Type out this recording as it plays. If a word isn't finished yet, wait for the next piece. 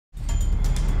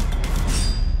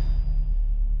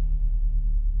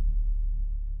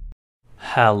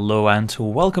Hello and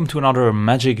welcome to another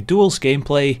Magic Duels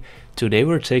gameplay. Today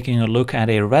we're taking a look at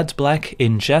a red-black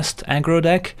Ingest aggro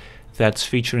deck that's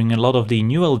featuring a lot of the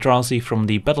new Eldrazi from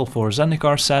the Battle for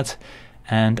Zendikar set.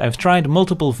 And I've tried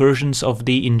multiple versions of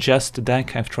the Ingest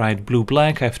deck. I've tried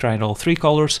blue-black, I've tried all three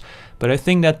colors, but I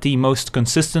think that the most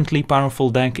consistently powerful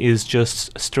deck is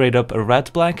just straight up a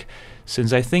red-black,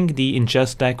 since I think the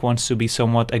Ingest deck wants to be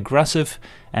somewhat aggressive,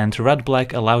 and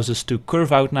red-black allows us to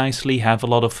curve out nicely, have a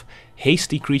lot of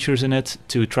hasty creatures in it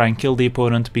to try and kill the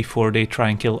opponent before they try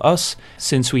and kill us,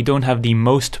 since we don't have the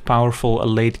most powerful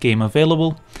late game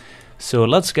available. So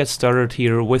let's get started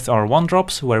here with our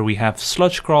 1-drops, where we have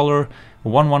Sludge Crawler,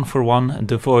 1/1 for 1,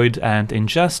 Devoid and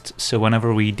Ingest, so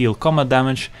whenever we deal combat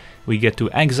damage we get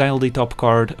to exile the top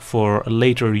card for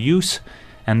later use,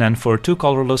 and then for 2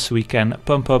 colorless we can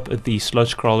pump up the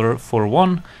Sludge Crawler for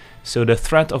 1, so the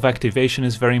threat of activation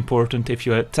is very important. If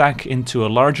you attack into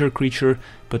a larger creature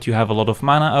but you have a lot of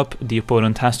mana up, the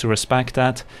opponent has to respect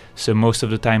that, so most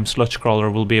of the time Sludge Crawler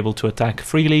will be able to attack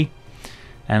freely.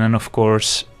 And then of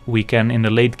course we can in the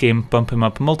late game pump him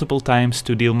up multiple times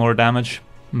to deal more damage,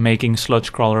 making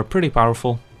Sludge Crawler pretty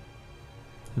powerful.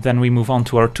 Then we move on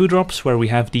to our 2-drops, where we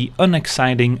have the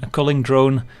unexciting Culling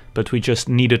Drone, but we just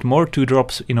needed more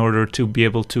 2-drops in order to be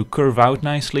able to curve out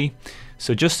nicely.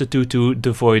 So just a 2/2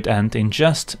 Devoid and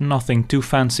Ingest, nothing too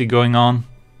fancy going on.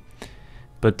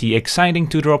 But the exciting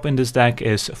 2-drop in this deck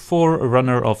is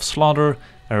Forerunner of Slaughter,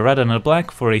 a red and a black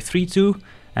for a 3/2,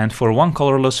 and for 1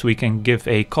 colorless we can give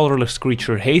a colorless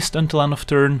creature haste until end of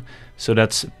turn, so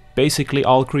that's basically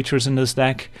all creatures in this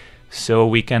deck. So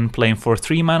we can play him for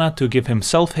 3 mana to give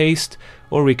himself haste,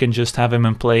 or we can just have him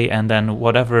in play and then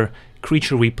whatever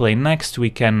creature we play next we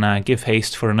can give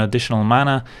haste for an additional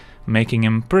mana, making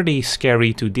him pretty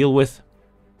scary to deal with.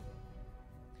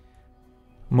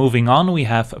 Moving on, we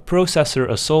have Processor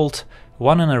Assault,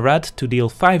 1 and a red to deal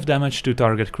 5 damage to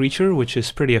target creature, which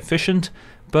is pretty efficient,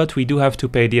 but we do have to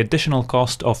pay the additional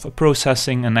cost of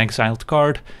processing an exiled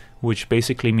card, which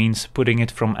basically means putting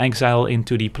it from exile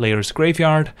into the player's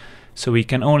graveyard. So we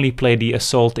can only play the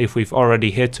Assault if we've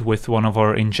already hit with one of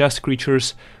our Ingest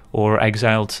creatures or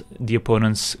exiled the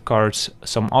opponent's cards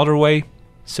some other way.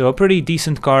 So a pretty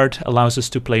decent card, allows us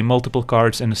to play multiple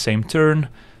cards in the same turn,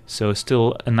 so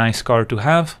still a nice card to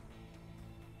have.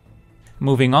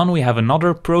 Moving on, we have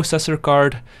another Processor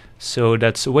card, so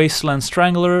that's Wasteland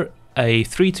Strangler, a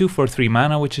 3/2 for 3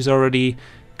 mana, which is already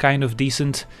kind of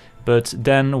decent. But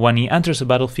then when he enters the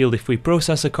battlefield, if we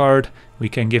process a card, we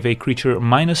can give a creature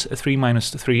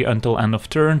 -3/-3 until end of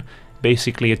turn.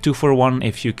 Basically a 2 for 1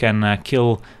 if you can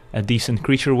kill a decent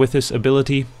creature with this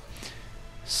ability.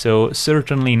 So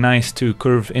certainly nice to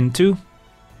curve into.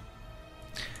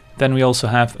 Then we also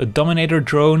have a Dominator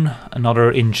Drone,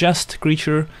 another Ingest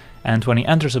creature, and when he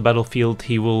enters the battlefield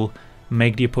he will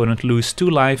make the opponent lose 2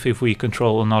 life if we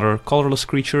control another colorless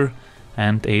creature,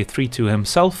 and a 3/2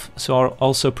 himself, so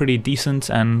also pretty decent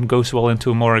and goes well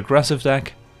into a more aggressive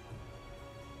deck.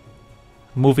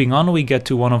 Moving on, we get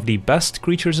to one of the best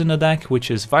creatures in the deck, which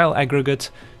is Vile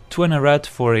Aggregate, 2 and a red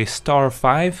for a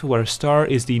 *5, where star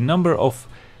is the number of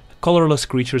colorless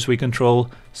creatures we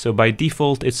control, so by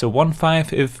default it's a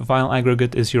 1/5 if Vile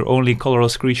Aggregate is your only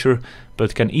colorless creature,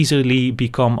 but can easily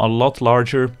become a lot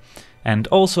larger, and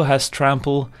also has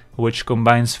Trample, which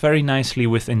combines very nicely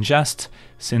with Ingest,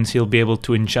 since he'll be able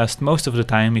to ingest most of the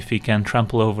time if he can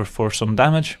trample over for some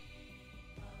damage.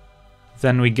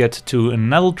 Then we get to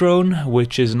Nettle Drone,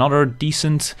 which is another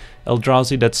decent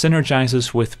Eldrazi that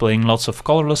synergizes with playing lots of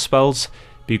colorless spells,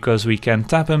 because we can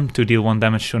tap him to deal 1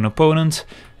 damage to an opponent,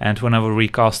 and whenever we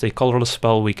cast a colorless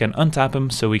spell we can untap him,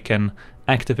 so we can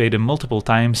activate him multiple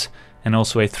times, and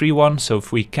also a 3/1, so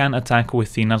if we can attack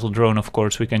with the Nettle Drone of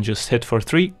course we can just hit for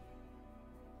 3.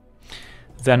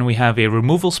 Then we have a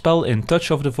removal spell in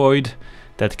Touch of the Void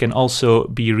that can also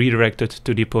be redirected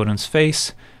to the opponent's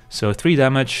face, so 3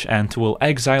 damage, and will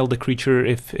exile the creature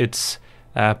if it's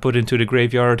put into the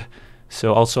graveyard,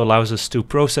 so also allows us to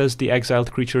process the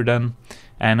exiled creature then.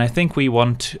 And I think we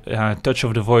want Touch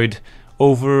of the Void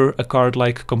over a card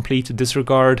like Complete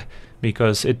Disregard,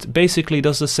 because it basically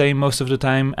does the same most of the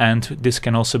time, and this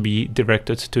can also be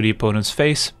directed to the opponent's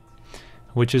face,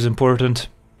 which is important.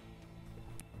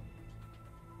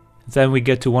 Then we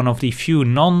get to one of the few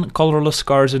non-colorless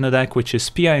cards in the deck, which is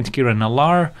Pia and Kiran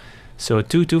Nalaar, so a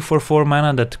 2/2 for 4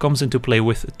 mana that comes into play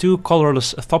with 2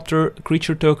 colorless Thopter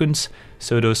creature tokens,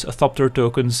 so those Thopter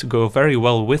tokens go very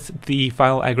well with the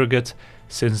Vile Aggregate,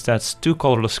 since that's 2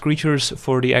 colorless creatures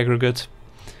for the aggregate.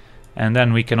 And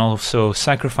then we can also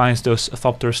sacrifice those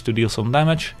Thopters to deal some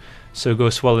damage, so it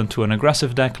goes well into an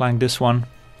aggressive deck like this one.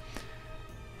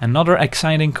 Another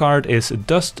exciting card is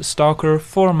Dust Stalker,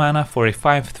 4 mana for a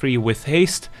 5/3 with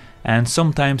haste, and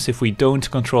sometimes if we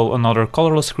don't control another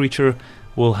colorless creature,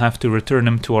 we'll have to return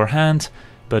him to our hand,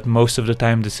 but most of the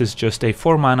time this is just a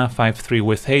 4 mana 5/3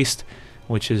 with haste,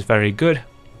 which is very good.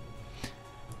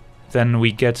 Then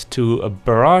we get to a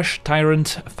Barrage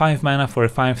Tyrant, 5 mana for a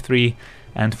 5/3,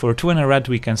 and for 2 and a red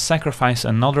we can sacrifice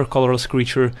another colorless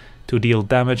creature to deal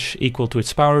damage equal to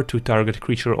its power to target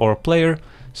creature or player,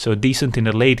 so decent in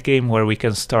the late game where we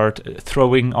can start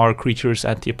throwing our creatures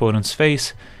at the opponent's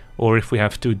face, or if we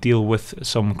have to deal with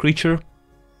some creature.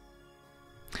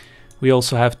 We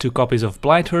also have 2 copies of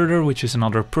Blight Herder, which is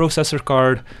another processor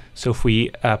card, so if we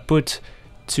put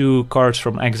 2 cards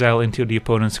from exile into the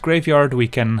opponent's graveyard, we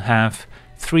can have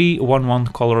 3 1/1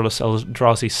 colorless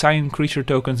Eldrazi sign creature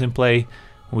tokens in play,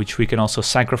 which we can also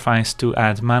sacrifice to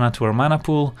add mana to our mana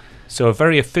pool. So a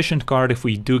very efficient card if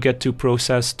we do get to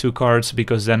process 2 cards,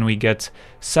 because then we get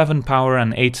 7 power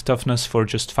and 8 toughness for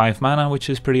just 5 mana, which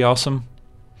is pretty awesome.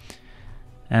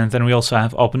 And then we also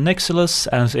have Ob Nixilis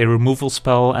as a removal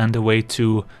spell and a way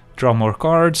to draw more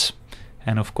cards.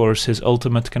 And of course his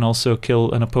ultimate can also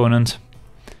kill an opponent.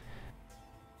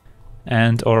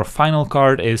 And our final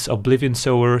card is Oblivion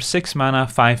Sower, 6 mana,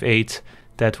 5/8,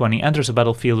 that when he enters a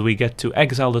battlefield we get to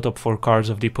exile the top 4 cards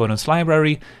of the opponent's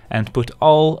library and put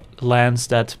all lands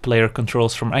that player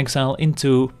controls from exile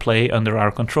into play under our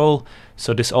control.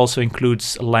 So this also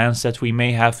includes lands that we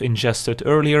may have ingested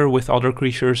earlier with other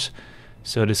creatures.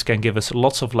 So this can give us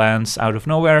lots of lands out of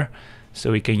nowhere,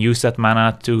 so we can use that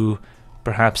mana to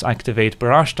perhaps activate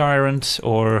Barrage Tyrant,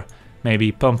 or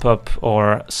maybe pump up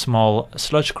our small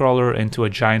Sludge Crawler into a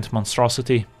giant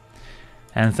monstrosity.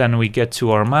 And then we get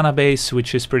to our mana base,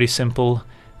 which is pretty simple: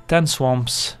 10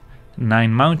 swamps,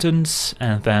 9 mountains,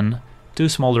 and then 2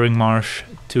 Smoldering Marsh,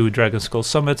 2 Dragonskull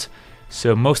Summit.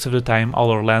 So most of the time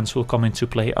all our lands will come into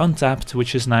play untapped,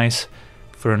 which is nice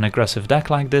for an aggressive deck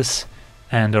like this.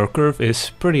 And our curve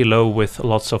is pretty low with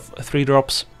lots of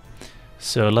 3-drops.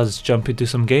 So let's jump into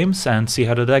some games and see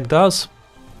how the deck does.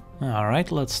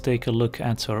 Alright, let's take a look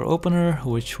at our opener,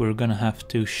 which we're gonna have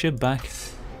to ship back.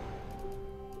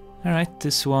 Alright,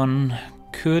 this one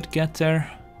could get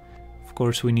there. Of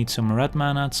course we need some red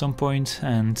mana at some point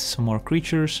and some more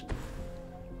creatures,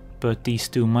 but these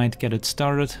 2 might get it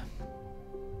started.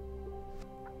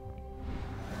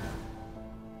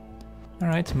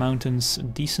 Alright, mountains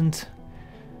decent.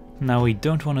 Now we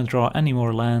don't want to draw any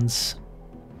more lands.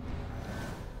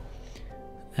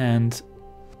 And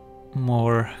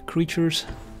more creatures.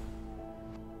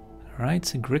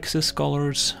 Alright, Grixis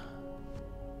Scholars.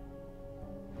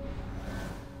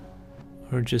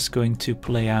 We're just going to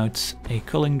play out a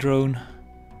Culling Drone,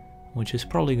 which is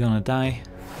probably gonna die.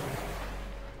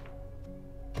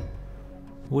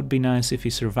 Would be nice if he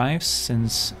survives,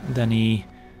 since then he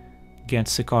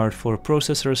gets a card for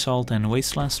Processor Assault and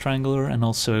Wasteland Strangler, and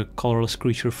also a colorless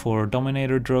creature for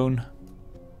Dominator Drone.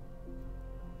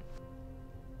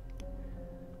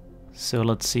 So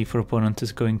let's see if our opponent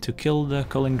is going to kill the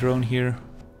Culling Drone here.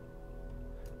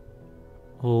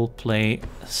 We'll play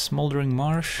Smoldering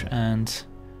Marsh and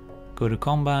go to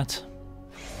combat.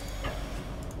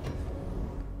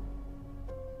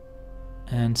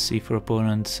 And see if our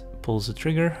opponent pulls the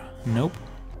trigger. Nope.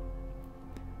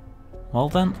 Well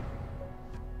then.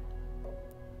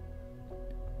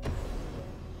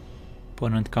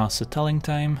 Opponent casts a Telling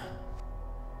Time,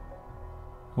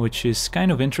 which is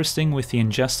kind of interesting with the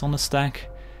ingest on the stack.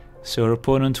 So our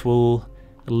opponent will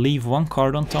leave 1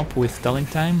 card on top with Telling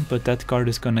Time, but that card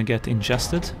is gonna get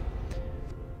ingested,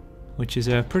 which is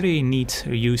a pretty neat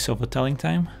use of a Telling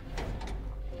Time.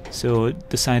 So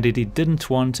decided he didn't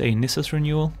want a Nissa's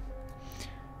Renewal,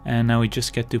 and now we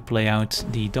just get to play out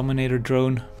the Dominator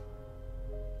Drone,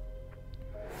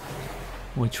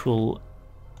 which will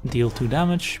deal 2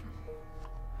 damage.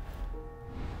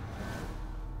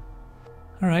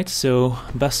 Alright, so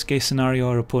best case scenario,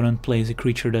 our opponent plays a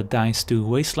creature that dies to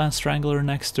Wasteland Strangler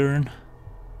next turn.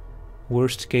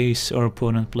 Worst case, our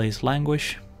opponent plays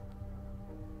Languish.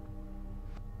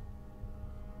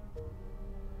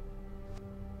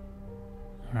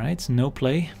 Alright, no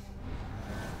play.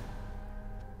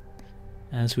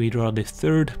 As we draw the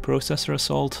 3rd Processor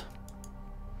Assault.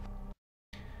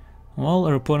 Well,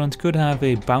 our opponent could have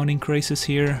a Bounding Crisis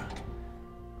here,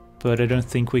 but I don't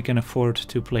think we can afford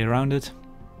to play around it.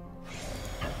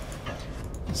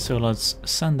 So let's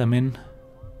send them in.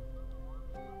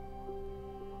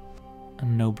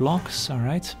 And no blocks,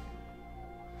 alright.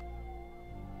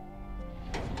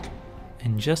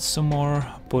 Ingest some more.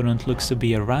 Opponent looks to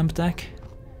be a ramp deck.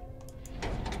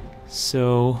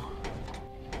 So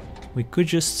we could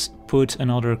just put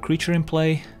another creature in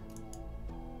play.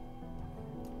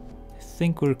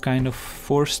 think we're kind of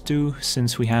forced to,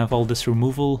 since we have all this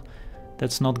removal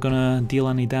that's not gonna deal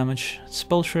any damage.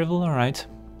 Spell Shrivel, alright.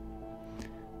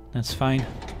 That's fine.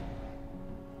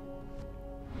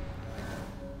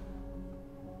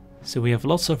 So we have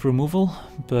lots of removal,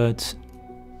 but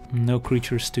no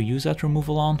creatures to use that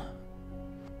removal on.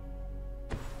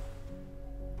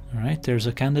 Alright, there's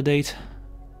a candidate.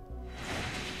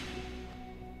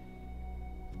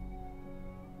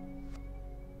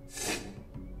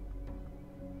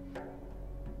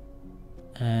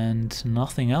 And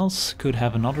nothing else. Could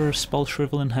have another Spell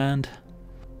Shrivel in hand.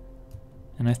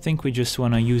 And I think we just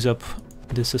want to use up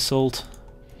this assault.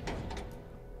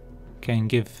 Can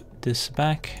give this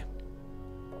back.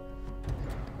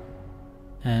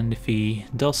 And if he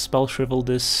does Spell Shrivel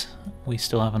this, we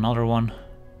still have another one.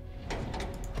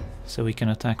 So we can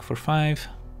attack for 5.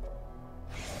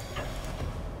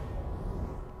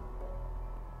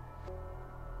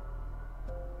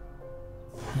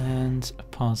 And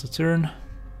pause the turn.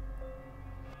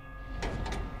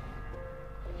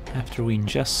 After we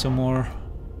ingest some more.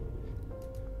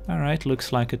 Alright,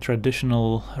 looks like a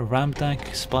traditional ramp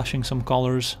deck, splashing some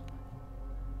colors.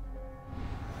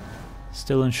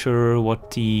 Still unsure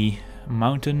what the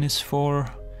mountain is for,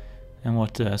 and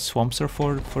what the swamps are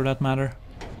for that matter.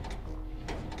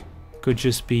 Could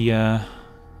just be a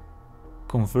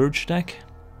converge deck.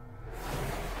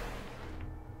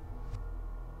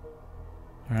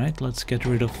 Alright, let's get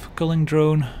rid of Culling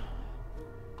Drone.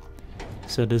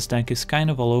 So this deck is kind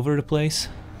of all over the place.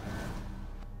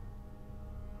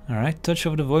 Alright, Touch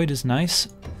of the Void is nice.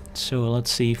 So let's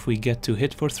see if we get to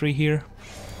hit for 3 here.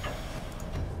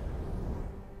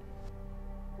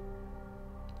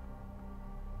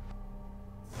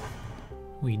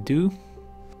 We do.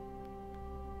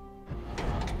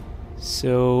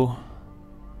 So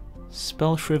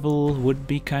Spell Shrivel would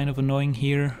be kind of annoying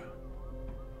here,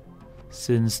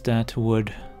 since that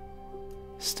would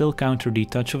still counter the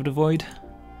Touch of the Void.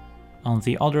 On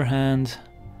the other hand,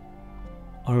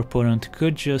 our opponent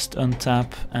could just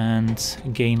untap and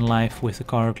gain life with a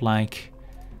card like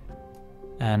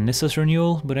Nissa's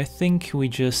Renewal, but I think we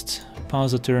just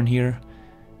pause a turn here.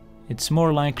 It's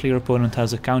more likely our opponent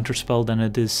has a counterspell than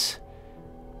it is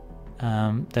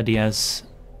that he has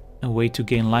a way to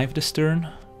gain life this turn.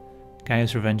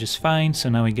 Gaia's Revenge is fine, so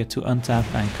now we get to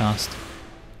untap and cast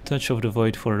Touch of the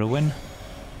Void for the win.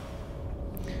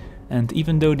 And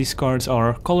even though these cards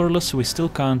are colorless, we still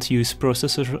can't use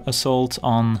Processor Assault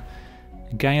on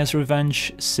Gaia's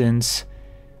Revenge, since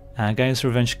Gaia's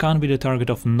Revenge can't be the target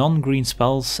of non-green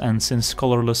spells, and since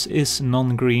colorless is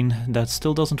non-green, that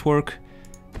still doesn't work.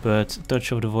 But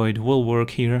Touch of the Void will work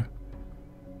here.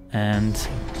 And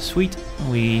sweet,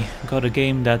 we got a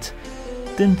game that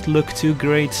didn't look too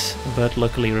great, but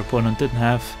luckily our opponent didn't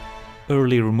have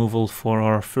early removal for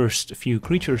our first few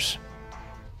creatures.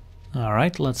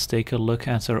 Alright, let's take a look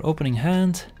at our opening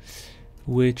hand,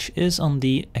 which is on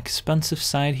the expensive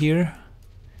side here,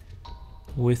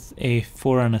 with a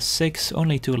 4 and a 6,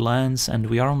 only 2 lands, and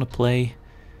we are on the play.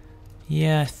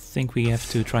 Yeah, I think we have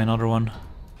to try another one.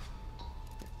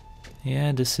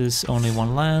 Yeah, this is only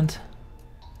 1 land.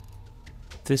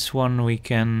 This one we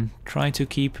can try to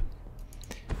keep,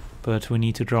 but we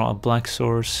need to draw a black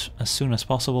source as soon as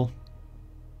possible.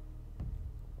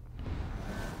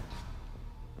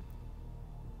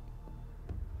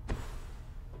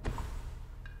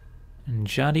 And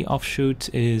Jadi Offshoot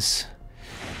is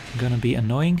gonna be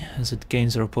annoying, as it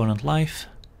gains our opponent life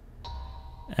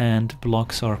and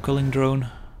blocks our Culling Drone.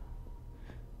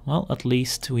 Well, at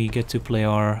least we get to play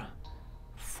our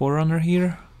Forerunner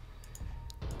here.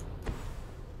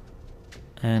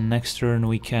 And next turn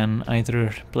we can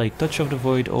either play Touch of the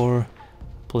Void or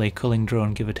play Culling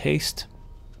Drone, give it haste.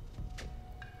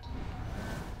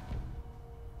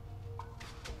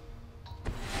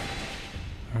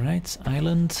 Alright,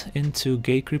 Island into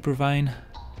Gatecreeper Vine.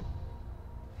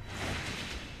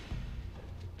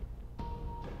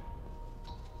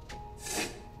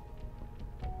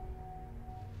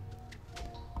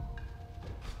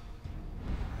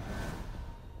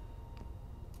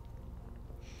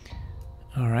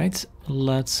 Alright,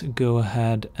 let's go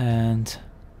ahead and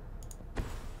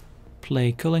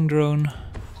play Culling Drone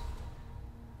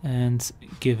and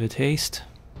give it haste,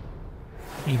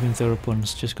 even though our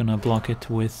opponent's just gonna block it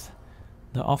with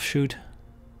the Offshoot.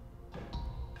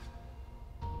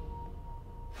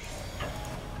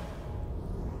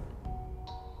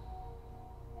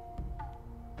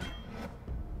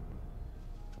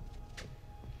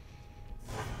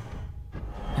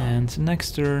 And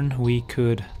next turn we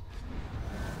could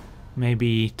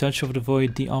maybe Touch of the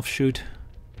Void the Offshoot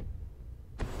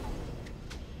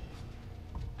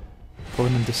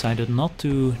opponent decided not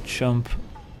to jump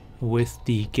with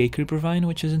the Gatecreeper Vine,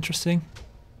 which is interesting.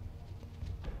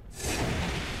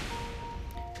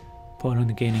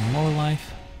 Opponent gaining more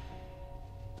life.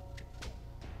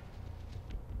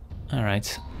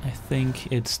 Alright, I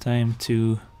think it's time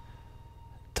to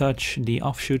touch the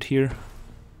offshoot here.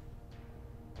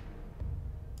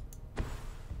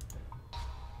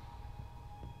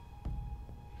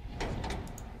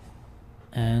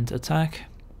 And attack.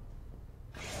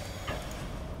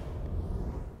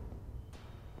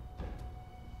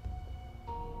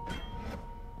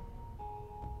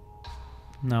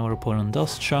 Now our opponent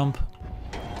does jump.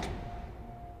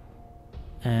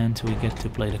 And we get to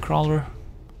play the Crawler.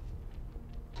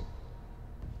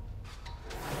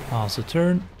 Pause the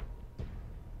turn.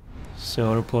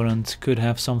 So our opponent could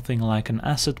have something like an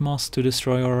Acid Moss to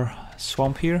destroy our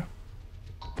swamp here.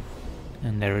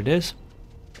 And there it is.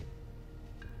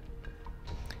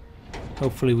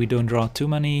 Hopefully we don't draw too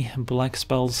many black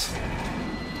spells.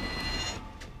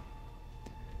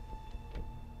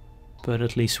 But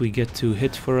at least we get to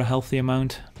hit for a healthy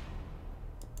amount.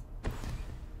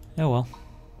 Oh well.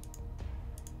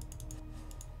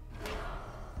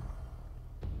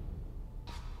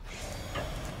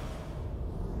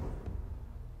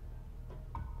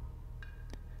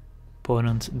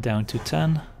 Opponent down to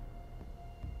 10.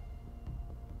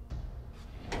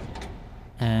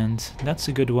 And that's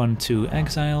a good one to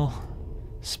exile.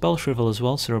 Spell Shrivel as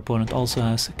well, so our opponent also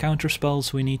has counter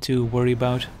spells we need to worry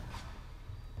about.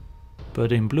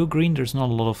 But in blue-green there's not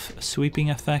a lot of sweeping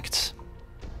effects.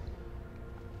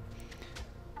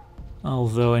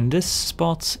 Although in this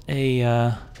spot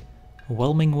a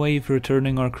Whelming Wave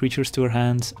returning our creatures to our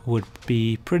hand would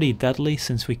be pretty deadly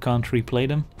since we can't replay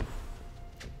them.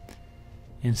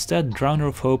 Instead, Drowner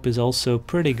of Hope is also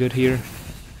pretty good here,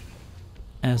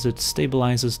 as it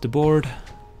stabilizes the board.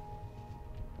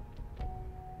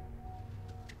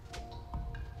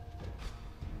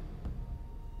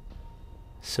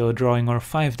 So drawing our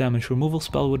 5 damage removal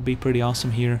spell would be pretty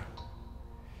awesome here.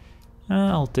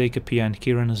 I'll take a Pia and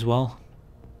Kiran as well.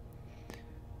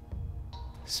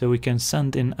 So we can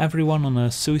send in everyone on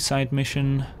a suicide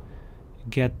mission,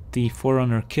 get the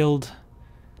Forerunner killed,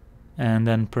 and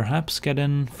then perhaps get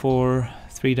in for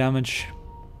 3 damage.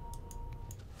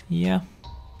 Yeah,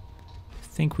 I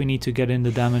think we need to get in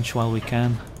the damage while we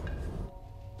can.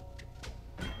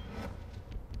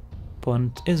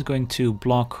 Opponent is going to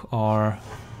block our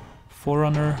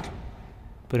Forerunner,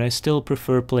 but I still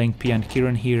prefer playing Pia and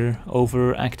Kiran here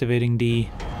over activating the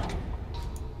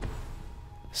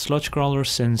Sludge Crawler,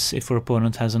 since if our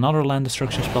opponent has another land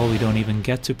destruction spell we don't even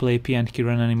get to play Pia and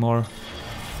Kiran anymore.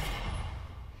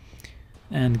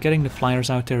 And getting the flyers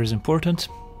out there is important.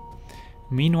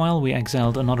 Meanwhile, we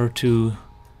exiled another 2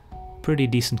 pretty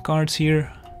decent cards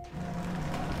here.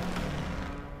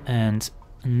 And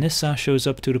Nissa shows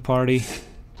up to the party.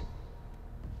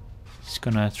 He's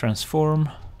gonna transform.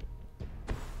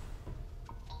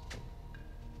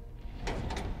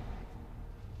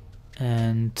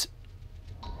 And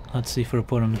let's see if our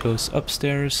opponent goes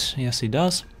upstairs. Yes, he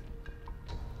does.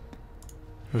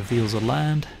 Reveals a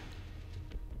land.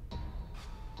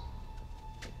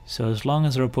 So as long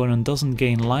as our opponent doesn't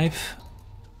gain life,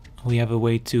 we have a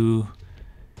way to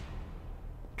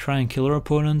try and kill our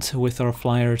opponent with our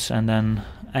flyers and then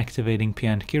activating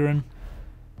Pia and Kiran.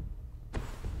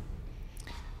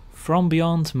 From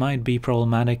Beyond might be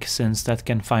problematic, since that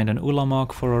can find an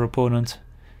Ulamog for our opponent,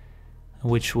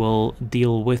 which will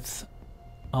deal with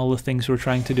all the things we're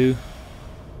trying to do.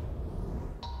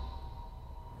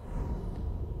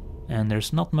 And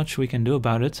there's not much we can do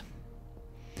about it.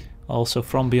 Also,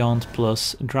 From Beyond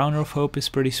plus Drowner of Hope is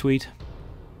pretty sweet,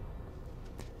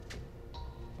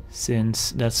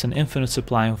 since that's an infinite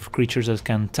supply of creatures that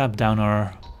can tap down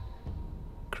our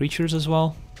creatures as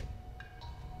well.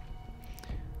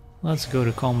 Let's go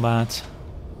to combat.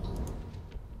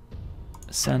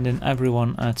 Send in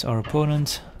everyone at our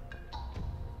opponent.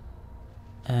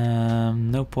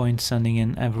 No point sending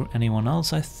in anyone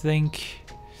else, I think.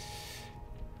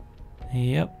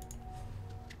 Yep.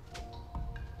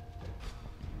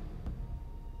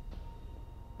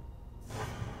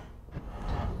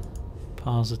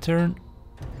 Pause the turn.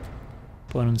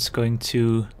 Opponent's going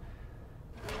to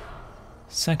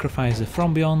sacrifice the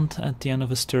From Beyond at the end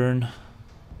of his turn.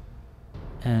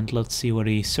 And let's see what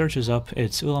he searches up.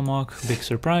 It's Ulamog, big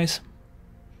surprise.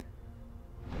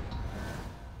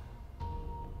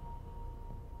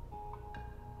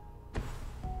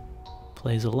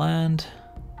 Plays a land,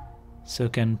 so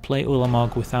can play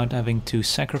Ulamog without having to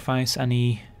sacrifice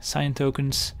any sign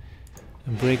tokens.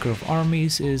 A Breaker of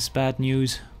Armies is bad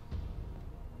news.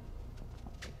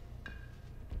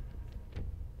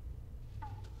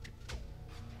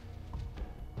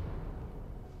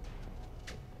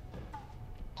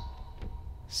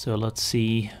 So let's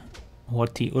see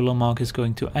what the Ulamog is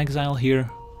going to exile here.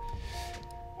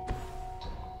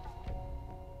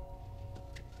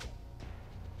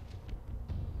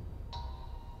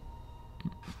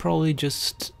 Probably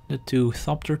just the 2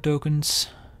 Thopter tokens.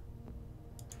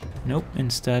 Nope,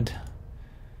 instead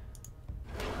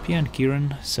Pia and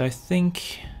Kiran. So I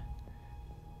think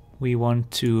we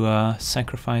want to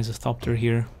sacrifice a Thopter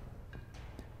here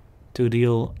to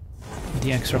deal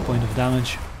the extra point of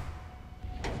damage.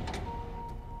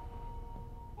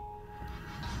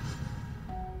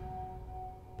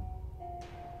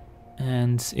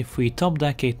 And if we top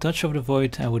deck a Touch of the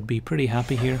Void, I would be pretty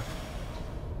happy here.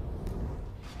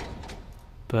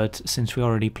 But since we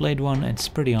already played one, it's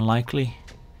pretty unlikely.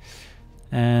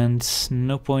 And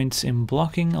no point in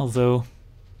blocking, although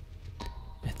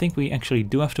I think we actually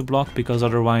do have to block, because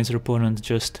otherwise our opponent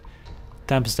just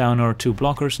taps down our 2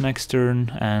 blockers next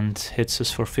turn and hits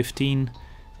us for 15.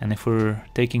 And if we're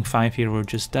taking 5 here, we're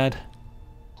just dead.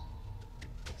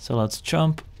 So let's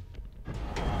jump.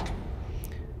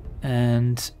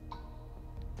 And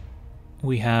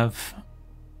we have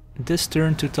this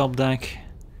turn to top deck.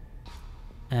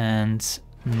 And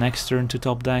next turn to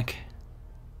top deck.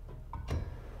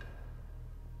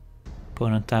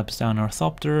 Opponent taps down our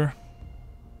Thopter.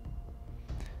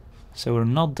 So we're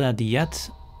not dead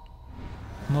yet,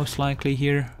 most likely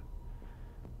here.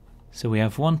 So we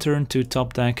have 1 turn to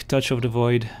top deck, Touch of the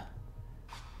Void.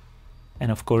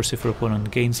 And of course if our opponent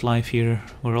gains life here,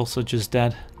 we're also just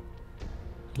dead.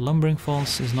 Lumbering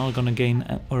Falls is not gonna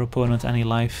gain our opponent any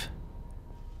life.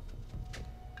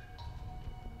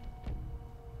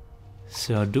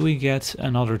 So do we get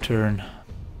another turn?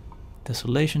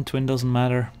 Desolation Twin doesn't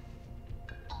matter.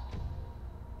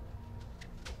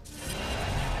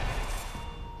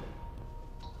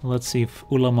 Let's see if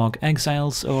Ulamog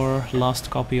exiles our last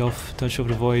copy of Touch of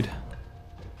the Void.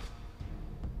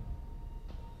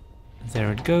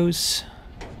 There it goes.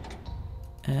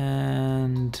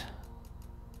 And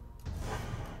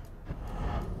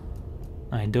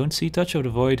I don't see Touch of the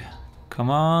Void.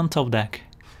 Come on, top deck.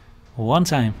 One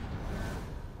time.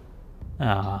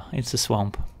 Ah, it's a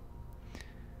swamp.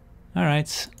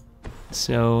 Alright,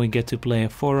 so we get to play a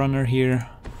Forerunner here.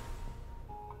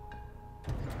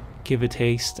 Give it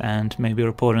haste, and maybe our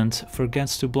opponent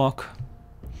forgets to block,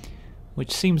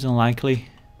 which seems unlikely.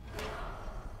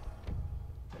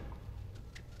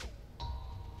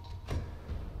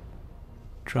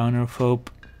 Drowner of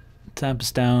Hope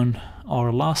taps down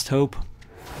our last hope.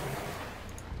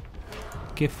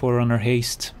 Give Forerunner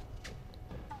haste.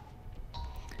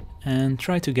 And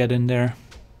try to get in there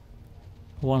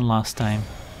one last time.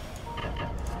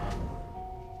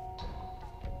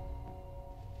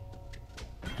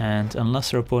 And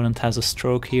unless our opponent has a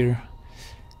stroke here,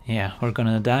 yeah, we're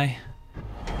gonna die.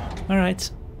 Alright,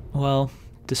 well,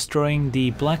 destroying the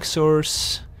black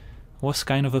source was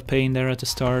kind of a pain there at the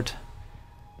start,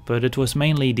 but it was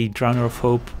mainly the Drowner of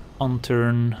Hope on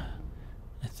turn,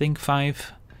 I think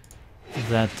 5,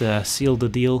 that sealed the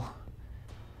deal,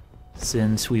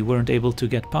 since we weren't able to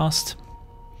get past,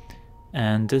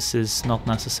 and this is not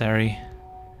necessary,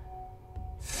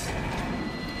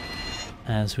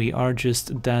 as we are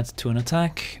just dead to an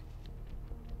attack.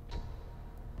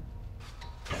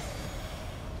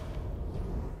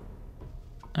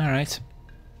 Alright.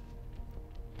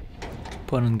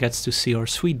 Opponent gets to see our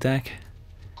sweet deck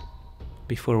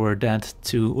before we're dead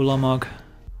to Ulamog,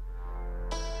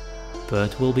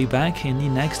 but we'll be back in the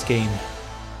next game.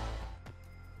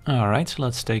 Alright,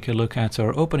 let's take a look at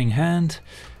our opening hand,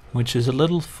 which is a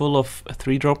little full of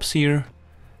 3-drops here,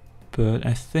 but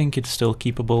I think it's still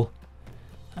keepable.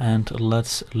 And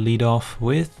let's lead off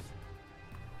with,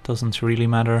 doesn't really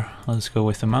matter, let's go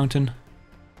with the mountain.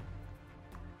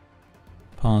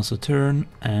 Pause the turn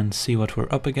and see what we're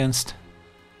up against.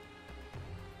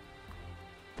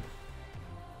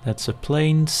 That's a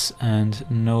plains and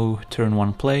no turn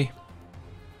 1 play.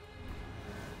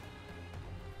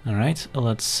 Alright,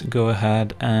 let's go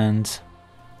ahead and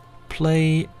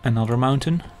play another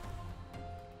mountain.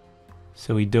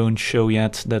 So we don't show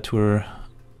yet that we're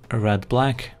a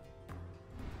red-black.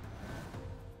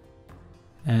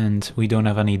 And we don't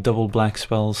have any double black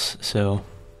spells, so...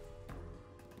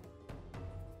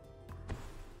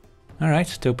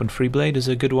 Alright, Taupe and Freeblade is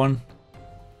a good one.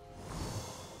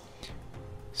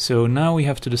 So now we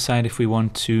have to decide if we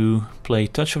want to play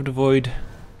Touch of the Void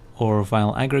or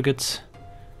Vile Aggregate.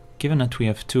 Given that we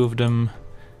have 2 of them,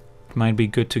 it might be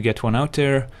good to get one out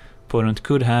there. Opponent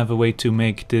could have a way to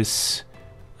make this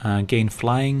gain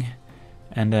flying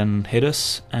and then hit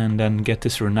us and then get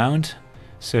this renowned.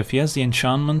 So if he has the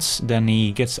enchantments, then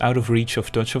he gets out of reach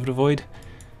of Touch of the Void.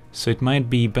 so it might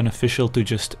be beneficial to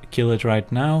just kill it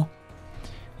right now.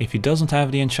 If he doesn't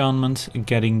have the enchantment,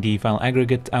 getting the Vile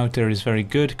Aggregate out there is very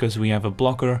good, because we have a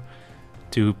blocker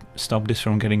to stop this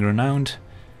from getting renowned,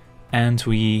 and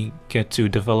we get to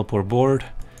develop our board.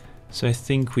 So I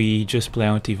think we just play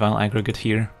out the Vile Aggregate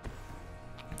here,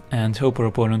 and hope our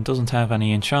opponent doesn't have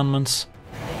any enchantments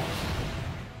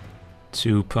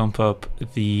to pump up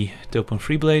the Dopen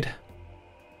Freeblade,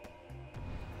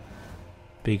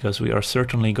 because we are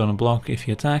certainly gonna block if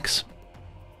he attacks.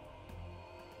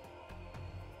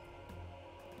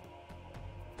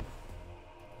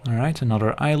 Alright,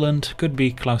 another island. Could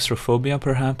be claustrophobia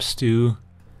perhaps to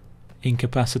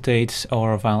incapacitate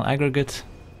our Vile Aggregate.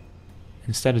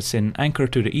 Instead it's in Anchor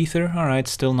to the Ether. Alright,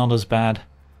 still not as bad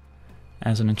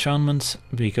as an enchantment,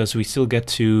 because we still get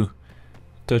to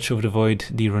Touch of the Void,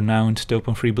 the renowned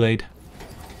Dopen Freeblade.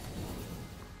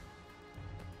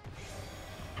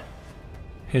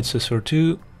 Hits us for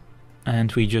 2,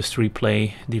 and we just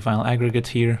replay the Vile Aggregate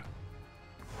here.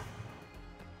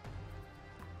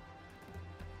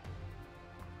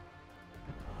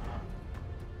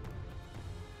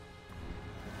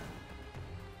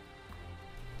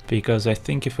 Because I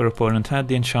think if our opponent had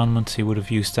the enchantment, he would have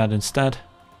used that instead.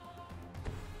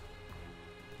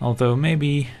 Although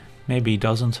maybe he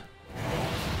doesn't.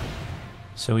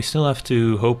 So we still have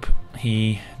to hope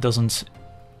he doesn't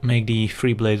make the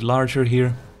Freeblade larger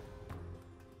here.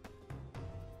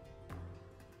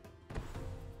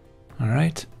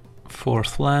 Alright,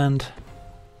 4th land.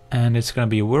 And it's gonna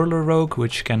be a Whirler Rogue,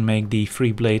 which can make the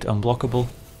Freeblade unblockable.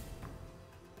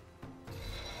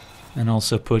 And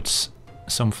also puts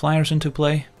some flyers into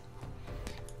play.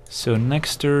 So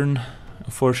next turn,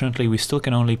 unfortunately we still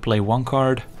can only play 1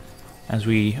 card, as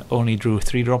we only drew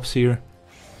 3 drops here.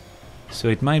 So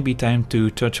it might be time to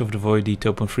Touch of the Void the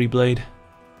Dopen Freeblade.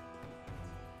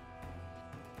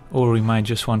 Or we might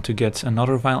just want to get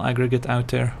another Vile Aggregate out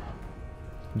there.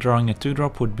 Drawing a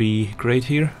 2-drop would be great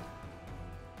here.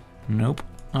 Nope.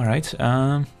 Alright,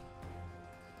 yeah,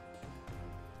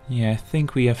 I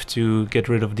think we have to get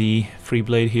rid of the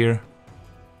Freeblade here.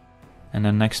 And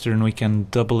then next turn we can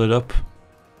double it up.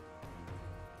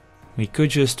 We could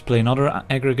just play another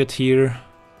aggregate here.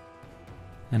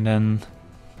 And then,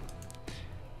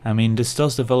 I mean, this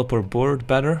does develop our board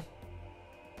better.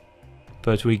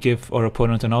 But we give our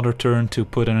opponent another turn to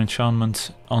put an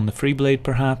enchantment on the Freeblade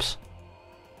perhaps.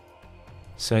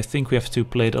 So I think we have to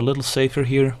play it a little safer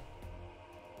here.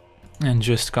 And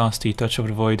just cast the Touch of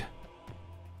the Void.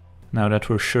 Now that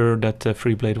we're sure that the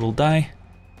Freeblade will die.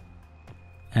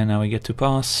 And now we get to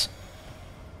pass.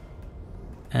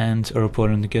 And our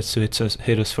opponent gets to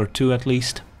hit us for 2 at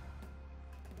least.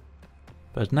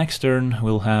 But next turn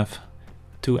we'll have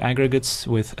 2 aggregates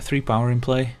with 3 power in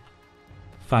play.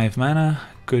 5 mana,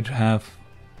 could have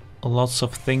lots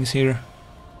of things here.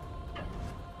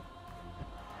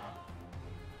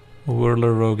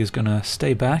 Whirler Rogue is gonna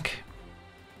stay back.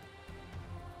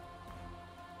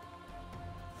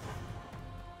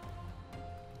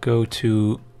 Go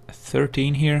to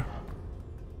 13 here.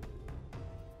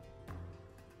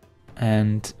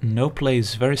 And no play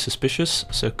is very suspicious,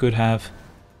 so could have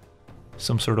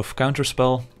some sort of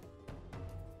counterspell.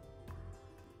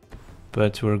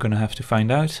 But we're gonna have to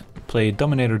find out. Play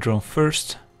Dominator Drone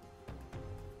first.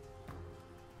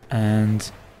 And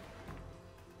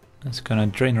it's gonna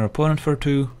drain our opponent for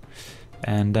 2.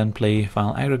 And then play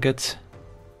Vile Aggregate.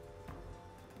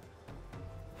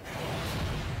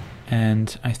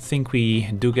 And I think we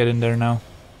do get in there now,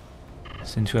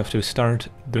 since we have to start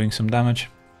doing some damage.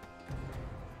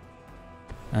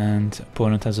 And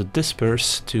opponent has a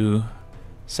Disperse to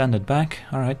send it back.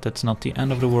 Alright, that's not the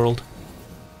end of the world.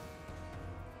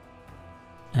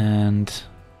 And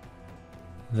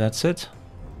that's it.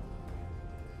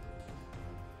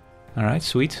 Alright,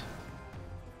 sweet.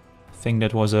 I think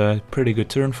that was a pretty good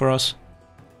turn for us.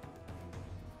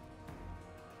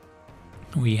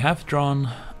 We have drawn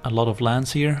a lot of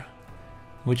lands here,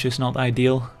 which is not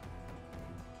ideal.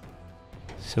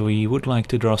 So we would like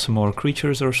to draw some more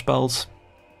creatures or spells.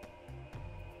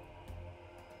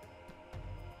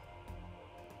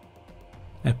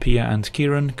 Pia and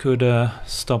Kiran could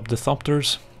stop the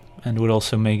Thopters, and would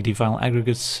also make the Vile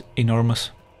Aggregates enormous.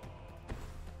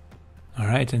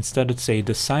 Alright, instead it's a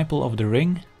Disciple of the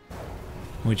Ring,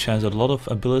 which has a lot of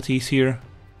abilities here.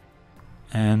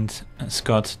 And it's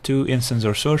got 2 instants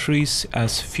or sorceries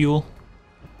as fuel.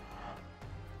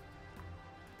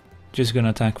 Just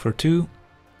gonna attack for 2.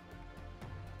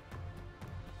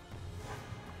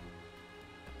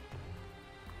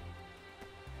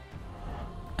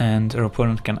 And our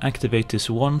opponent can activate this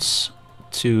once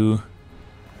to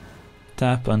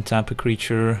tap, untap a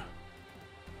creature,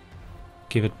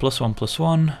 Give it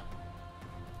 +1/+1.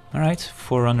 Alright,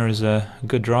 Forerunner is a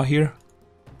good draw here.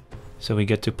 So we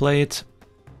get to play it.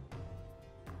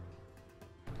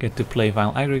 Get to play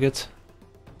Vile Aggregate.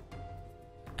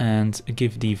 And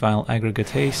give the Vile Aggregate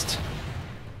haste.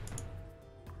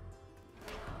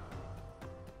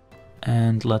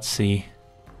 And let's see.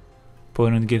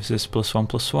 Opponent gives us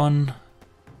 +1/+1.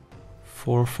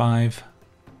 4/5.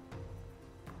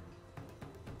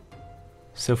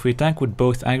 So if we attack with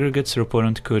both aggregates, our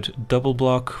opponent could double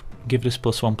block, give this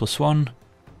 +1/+1,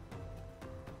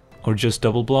 or just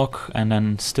double block and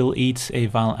then still eat a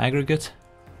Vile Aggregate.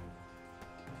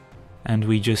 And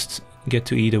we just get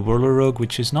to eat a Whirler Rogue,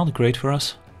 which is not great for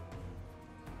us.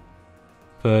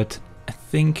 But I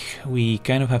think we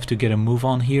kind of have to get a move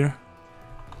on here,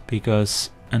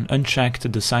 because an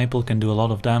unchecked Disciple can do a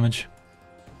lot of damage.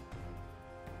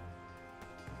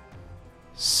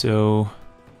 So,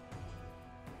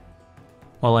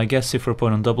 well, I guess if our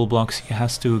opponent double blocks, he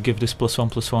has to give this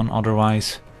 +1/+1,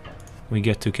 otherwise we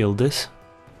get to kill this.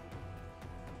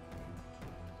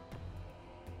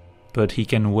 But he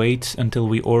can wait until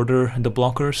we order the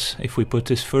blockers. If we put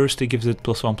this first, he gives it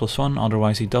 +1/+1,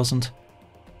 otherwise he doesn't.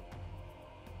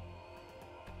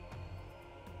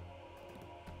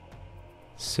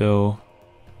 So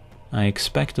I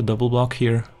expect a double block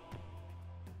here.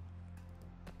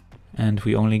 And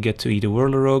we only get to eat a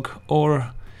Whirler Rogue,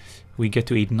 or we get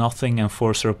to eat nothing and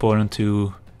force our opponent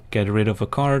to get rid of a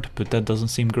card, but that doesn't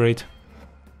seem great.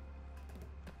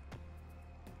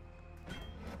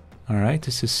 Alright,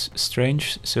 this is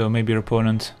strange, so maybe our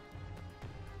opponent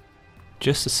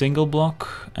just a single block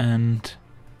and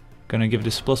gonna give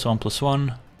this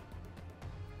 +1/+1.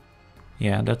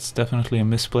 Yeah, that's definitely a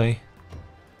misplay.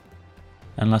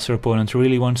 Unless our opponent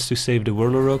really wants to save the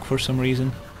Whirler Rogue for some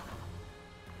reason.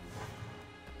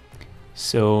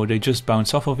 So they just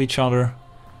bounce off of each other,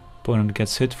 opponent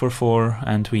gets hit for 4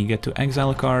 and we get to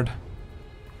exile a card.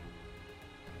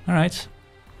 Alright,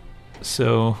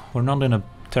 so we're not in a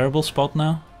terrible spot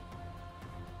now.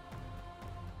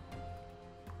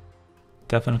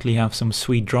 Definitely have some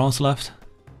sweet draws left.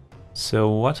 So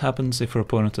what happens if our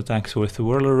opponent attacks with the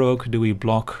Whirler Rogue? Do we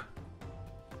block?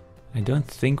 I don't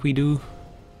think we do.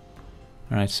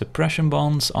 Alright, suppression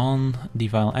bonds on the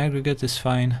Vile Aggregate is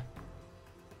fine.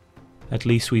 At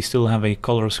least we still have a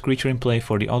colorless creature in play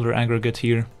for the other aggregate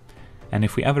here. And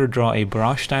if we ever draw a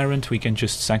Barrage Tyrant, we can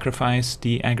just sacrifice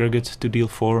the aggregate to deal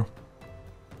 4.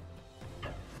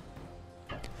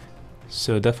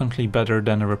 So definitely better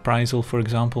than a Reprisal, for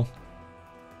example.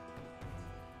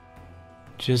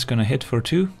 Just gonna hit for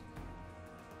 2.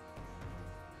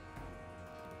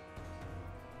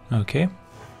 Okay.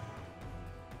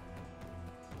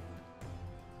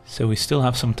 So we still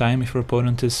have some time if our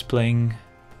opponent is playing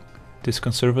this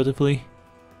conservatively.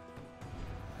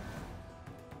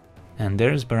 And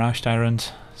there's Barrage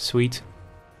Tyrant, sweet.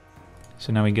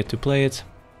 So now we get to play it.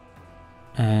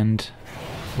 And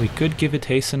we could give it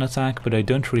hasten attack, but I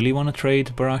don't really want to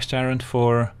trade Barrage Tyrant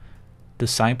for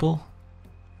Disciple.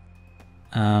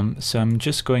 So I'm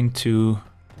just going to...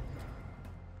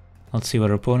 Let's see what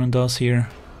our opponent does here.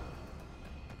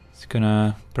 It's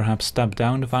gonna perhaps step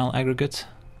down the Vile Aggregate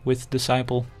with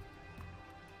Disciple.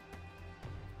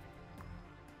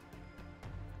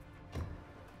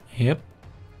 Yep.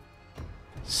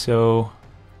 So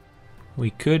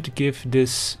we could give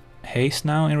this haste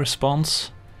now in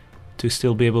response to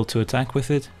still be able to attack with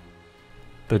it.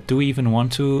 But do we even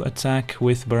want to attack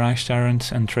with Barrage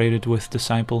Tyrant and trade it with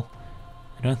Disciple?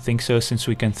 I don't think so, since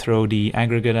we can throw the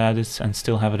aggregate at it and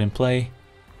still have it in play.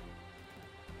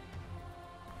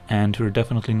 And we're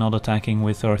definitely not attacking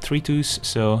with our 3/2s,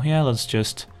 so yeah, let's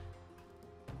just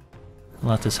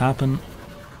let this happen.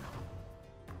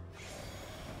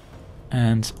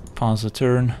 And pause the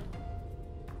turn.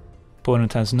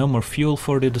 Opponent has no more fuel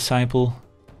for the Disciple.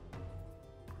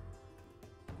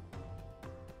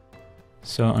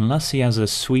 So unless he has a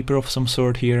sweeper of some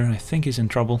sort here, I think he's in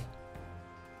trouble.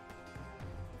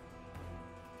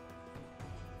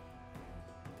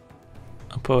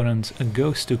 Opponent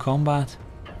goes to combat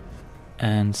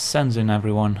and sends in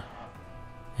everyone,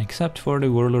 except for the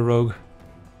Whirler Rogue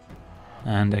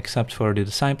and except for the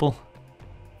Disciple.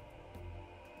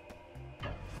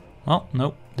 Well,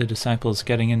 nope, the Disciple is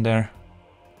getting in there.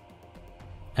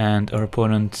 And our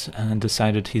opponent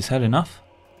decided he's had enough.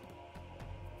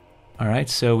 Alright,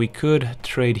 so we could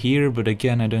trade here, but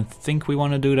again, I don't think we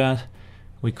want to do that.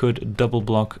 We could double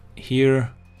block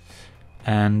here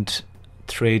and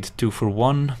trade 2 for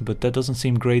 1, but that doesn't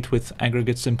seem great with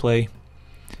aggregates in play.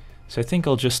 So I think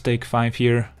I'll just take 5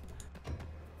 here.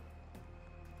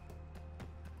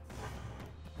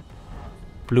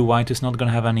 blue-white is not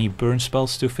gonna have any burn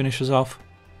spells to finish us off.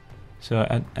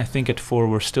 So I think at 4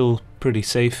 we're still pretty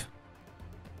safe.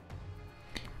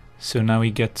 So now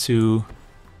we get to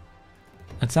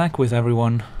attack with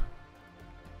everyone.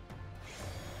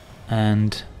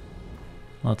 And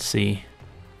let's see.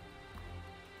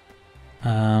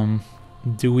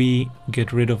 Do we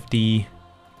get rid of the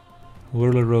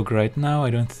Whirler Rogue right now? I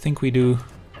don't think we do.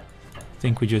 I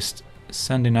think we just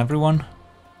send in everyone.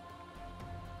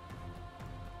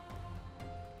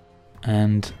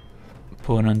 And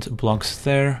opponent blocks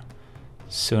there.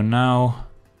 So now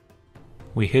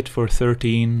we hit for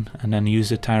 13 and then use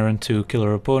the Tyrant to kill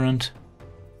our opponent.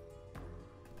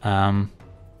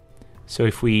 So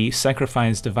if we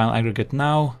sacrifice the Vile Aggregate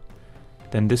now,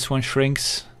 then this one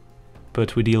shrinks,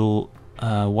 but we deal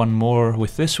 1 more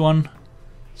with this one,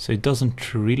 so it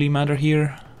doesn't really matter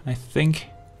here, I think,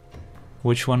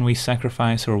 which one we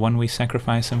sacrifice or when we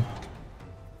sacrifice him.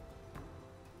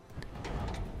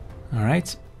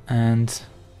 Alright, and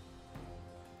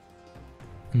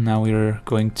now we're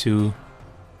going to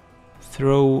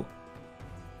throw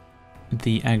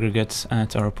the aggregates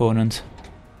at our opponent.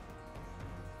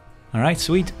 Alright,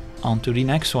 sweet. On to the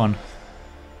next one.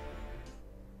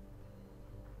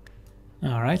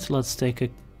 Alright, let's take a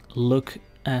look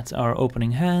at our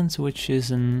opening hand, which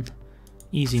is an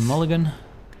easy mulligan.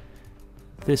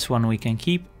 This one we can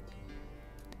keep.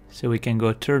 So we can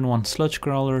go turn 1 Sludge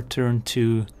Crawler, turn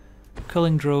 2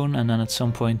 Culling Drone, and then at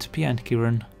some point Pia and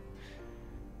Kiran.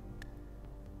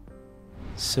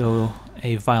 So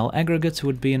a Vile Aggregate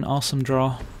would be an awesome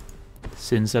draw,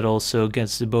 since that also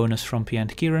gets the bonus from Pia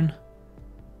and Kiran.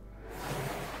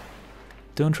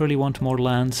 Don't really want more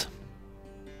lands.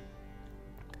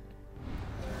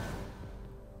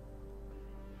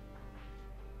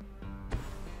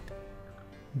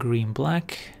 Green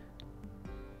black.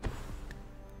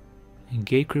 And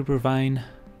Gatecreeper Vine.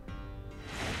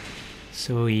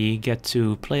 So we get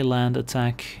to play land,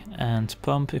 attack, and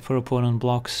pump if our opponent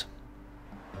blocks.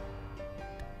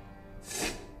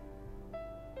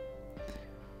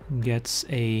 Gets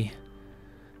an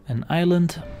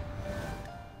island.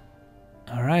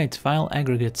 Alright, Vile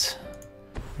Aggregate.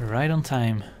 Right on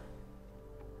time.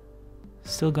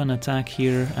 Still gonna attack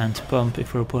here and pump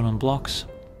if our opponent blocks.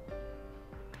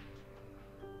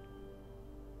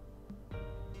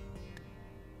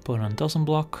 Opponent doesn't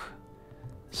block,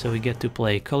 so we get to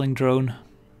play Culling Drone.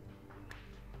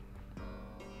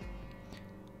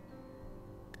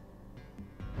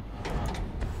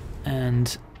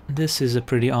 And this is a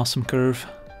pretty awesome curve.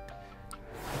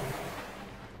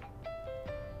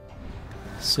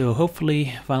 So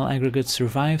hopefully Vile Aggregate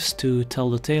survives to tell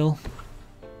the tale.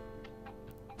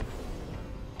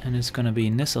 And it's gonna be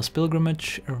Nissa's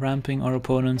Pilgrimage, ramping our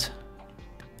opponent.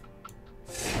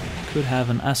 Could have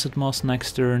an Acid Moss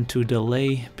next turn to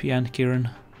delay Pia and Kiran.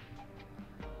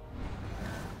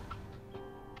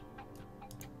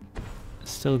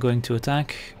 Still going to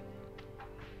attack.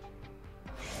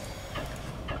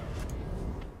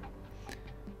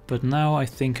 But now I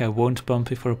think I won't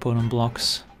bump if our opponent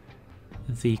blocks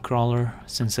the Crawler,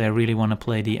 since I really want to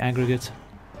play the Aggregate.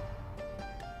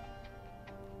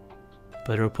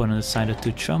 But our opponent decided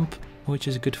to chump, which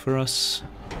is good for us.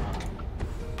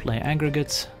 Play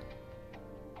Aggregate.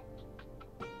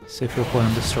 So if your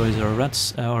opponent destroys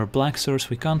our black source,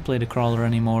 we can't play the Crawler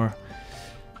anymore.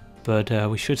 But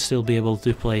we should still be able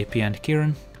to play Pia and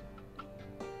Kiran.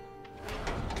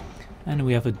 And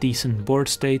we have a decent board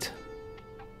state.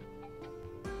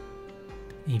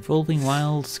 Evolving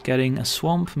Wilds, getting a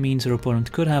swamp means our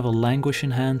opponent could have a Languish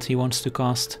in hand he wants to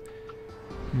cast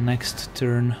next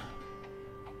turn.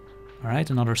 Alright,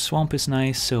 another swamp is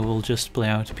nice, so we'll just play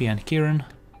out Pia and Kiran.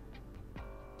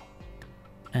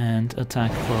 And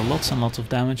attack for lots and lots of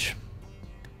damage.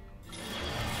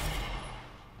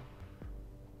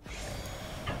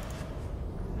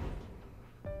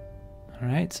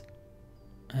 Alright,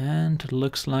 and it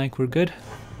looks like we're good.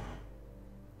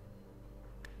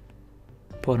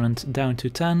 Opponent down to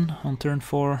 10 on turn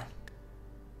 4.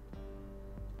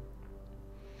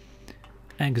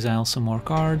 Exile some more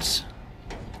cards.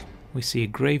 We see a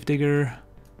Gravedigger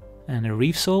and a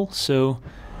Reef Soul, so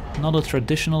not a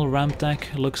traditional ramp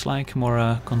deck, looks like, more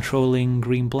a controlling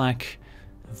green-black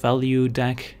value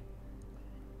deck.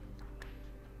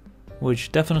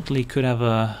 Which definitely could have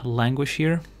a Languish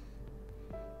here.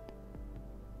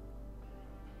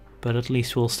 But at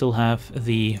least we'll still have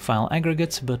the Vile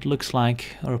Aggregate, but looks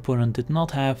like our opponent did not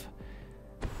have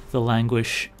the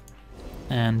Languish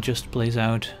and just plays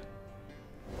out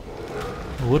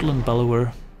a Woodland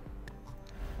Bellower,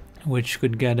 which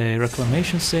could get a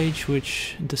Reclamation Sage,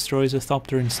 which destroys a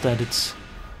Thopter instead. It's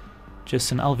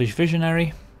just an Elvish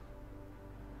Visionary.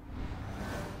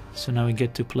 So now we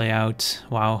get to play out,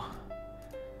 wow,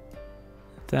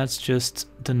 that's just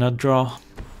the nut draw.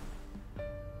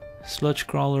 Sludge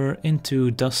Crawler into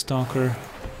Dust Stalker.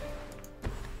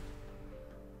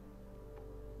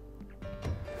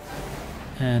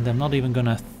 And I'm not even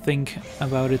gonna think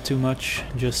about it too much,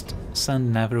 just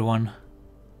send everyone.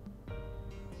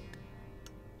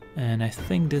 And I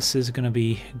think this is gonna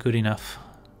be good enough.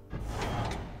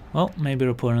 Well, maybe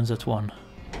our opponent's at 1.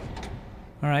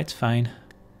 Alright, fine.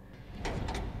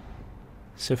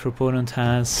 So if our opponent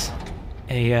has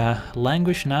a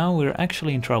Languish now, we're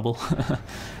actually in trouble.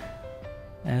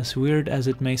 As weird as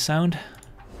it may sound.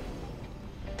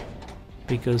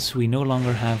 Because we no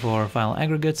longer have our Vile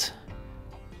Aggregate.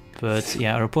 But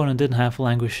yeah, our opponent didn't have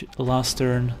Languish last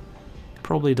turn.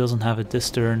 Probably doesn't have it this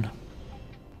turn.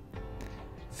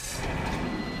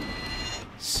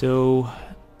 So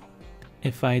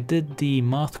if I did the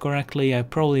math correctly, I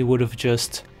probably would have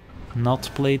just not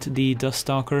played the Dust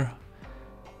Stalker,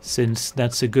 since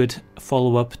that's a good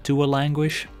follow-up to a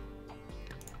Languish.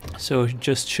 So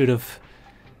just should have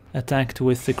attacked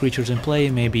with the creatures in play,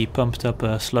 maybe pumped up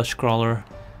a Sludge Crawler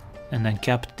and then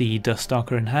kept the Dust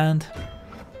Stalker in hand.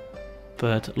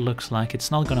 But looks like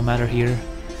it's not gonna matter here.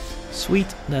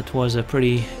 Sweet, that was a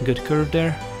pretty good curve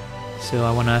there. So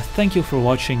I wanna thank you for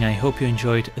watching, I hope you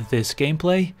enjoyed this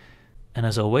gameplay. And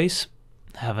as always,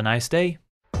 have a nice day.